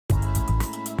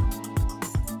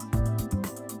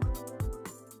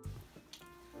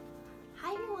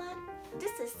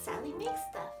Kelly makes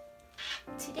stuff.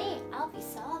 Today I'll be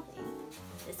solving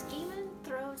this Game of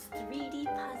Thrones 3D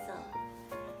puzzle.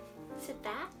 Sit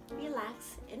back,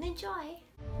 relax, and enjoy.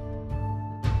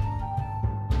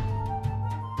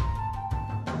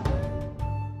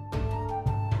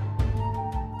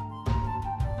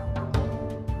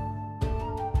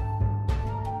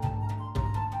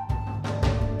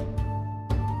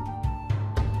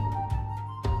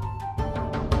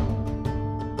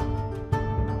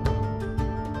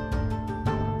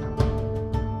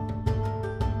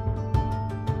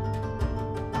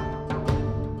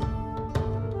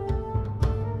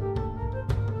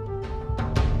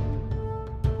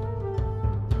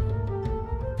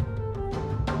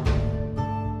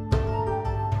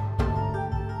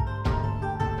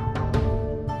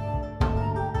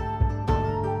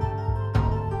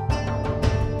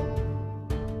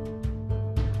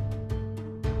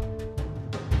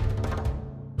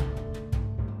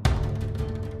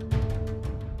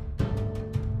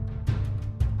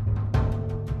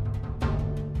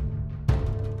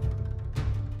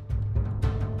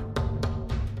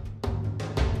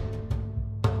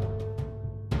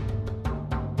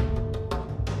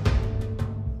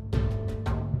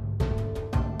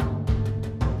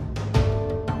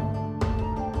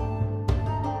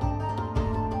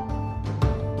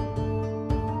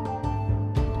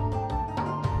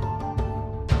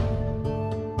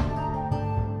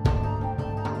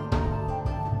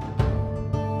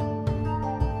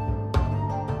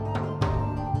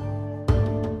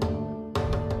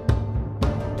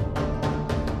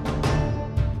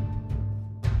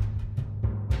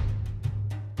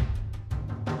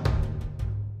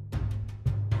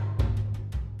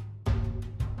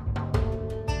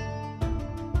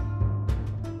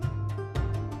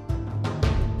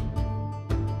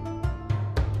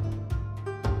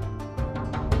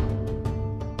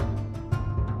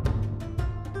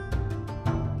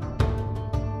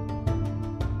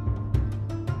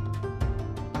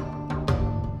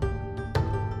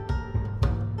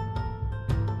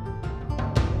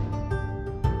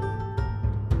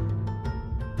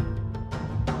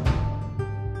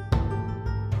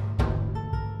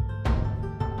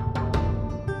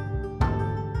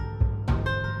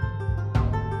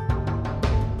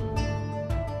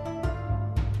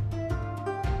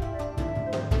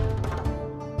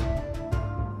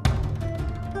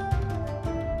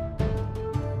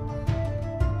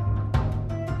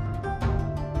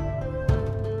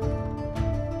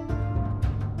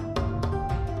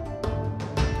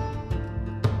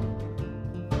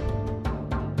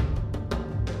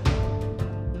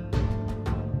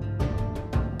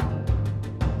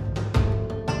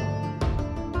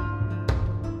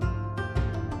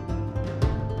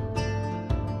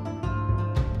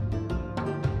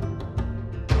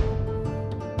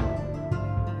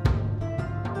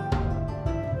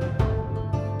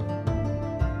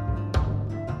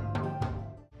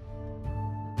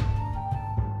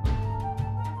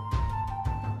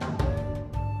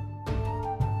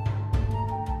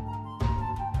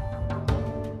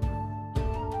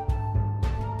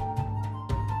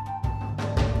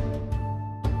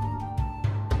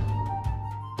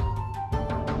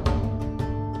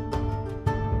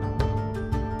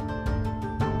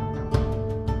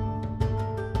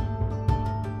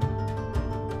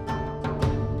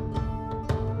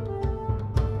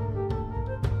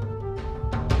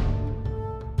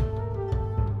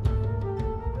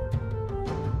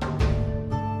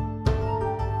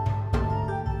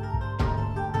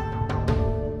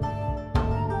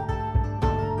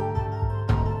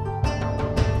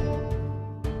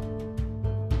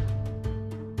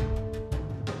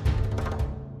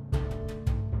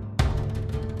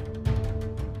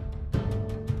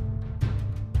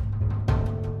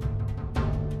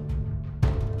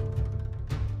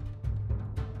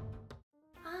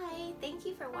 Thank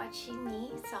you for watching me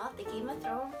solve the Game of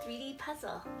Thrones 3D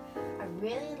puzzle. I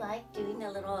really like doing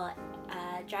the little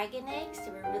dragon eggs.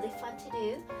 They were really fun to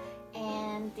do.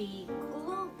 And the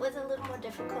glue was a little more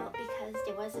difficult because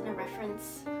there wasn't a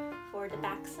reference for the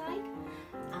backside.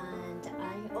 And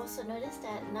I also noticed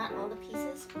that not all the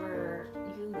pieces were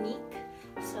unique.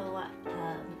 So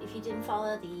if you didn't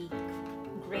follow the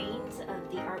grains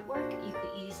of the artwork, you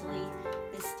could easily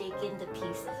mistake in the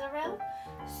pieces around.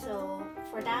 So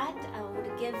for that, I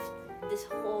would give this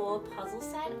whole puzzle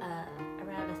set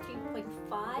around a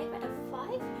 3.5 out of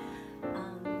 5.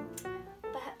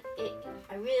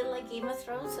 I really like Game of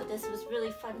Thrones, so this was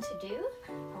really fun to do.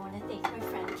 I want to thank my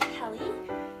friend Kelly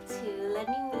to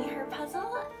lending me her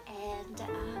puzzle, and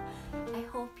I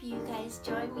hope you guys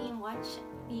join me and watch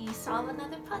me solve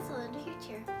another puzzle in the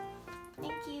future.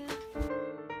 Thank you.